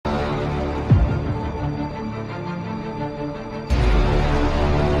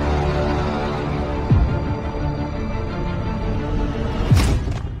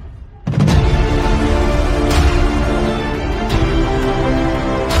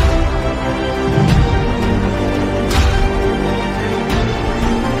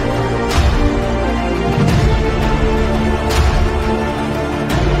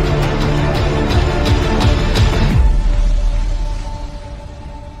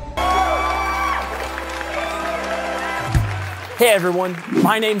Hey everyone,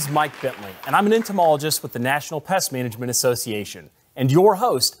 my name's Mike Bentley, and I'm an entomologist with the National Pest Management Association, and your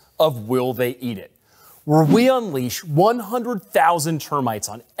host of Will They Eat It?, where we unleash 100,000 termites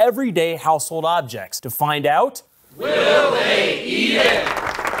on everyday household objects to find out, will they eat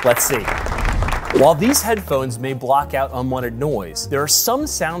it? Let's see. While these headphones may block out unwanted noise, there are some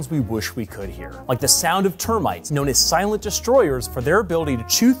sounds we wish we could hear, like the sound of termites, known as silent destroyers for their ability to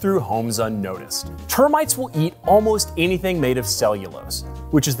chew through homes unnoticed. Termites will eat almost anything made of cellulose,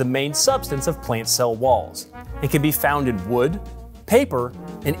 which is the main substance of plant cell walls. It can be found in wood, paper,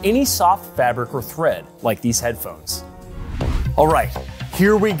 and any soft fabric or thread, like these headphones. All right,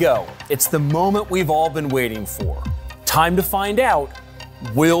 here we go. It's the moment we've all been waiting for. Time to find out,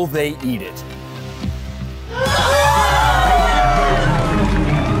 will they eat it?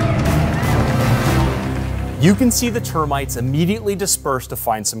 You can see the termites immediately disperse to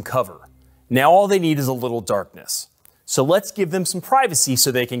find some cover. Now all they need is a little darkness. So let's give them some privacy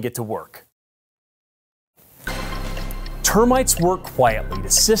so they can get to work. Termites work quietly to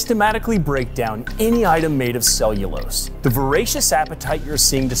systematically break down any item made of cellulose. The voracious appetite you're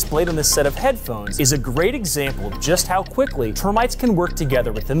seeing displayed on this set of headphones is a great example of just how quickly termites can work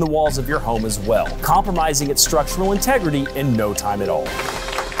together within the walls of your home as well, compromising its structural integrity in no time at all.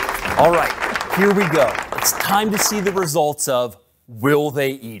 All right, here we go. It's time to see the results of will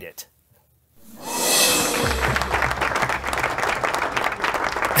they eat it?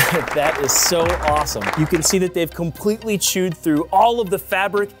 That is so awesome. You can see that they've completely chewed through all of the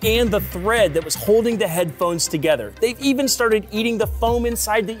fabric and the thread that was holding the headphones together. They've even started eating the foam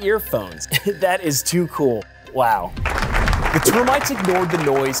inside the earphones. That is too cool. Wow. The termites ignored the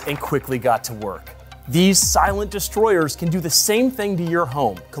noise and quickly got to work. These silent destroyers can do the same thing to your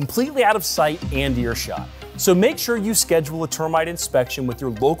home, completely out of sight and earshot. So make sure you schedule a termite inspection with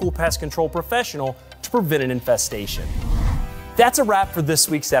your local pest control professional to prevent an infestation. That's a wrap for this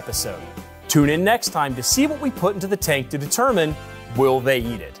week's episode. Tune in next time to see what we put into the tank to determine, will they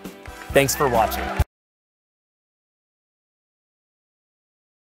eat it? Thanks for watching.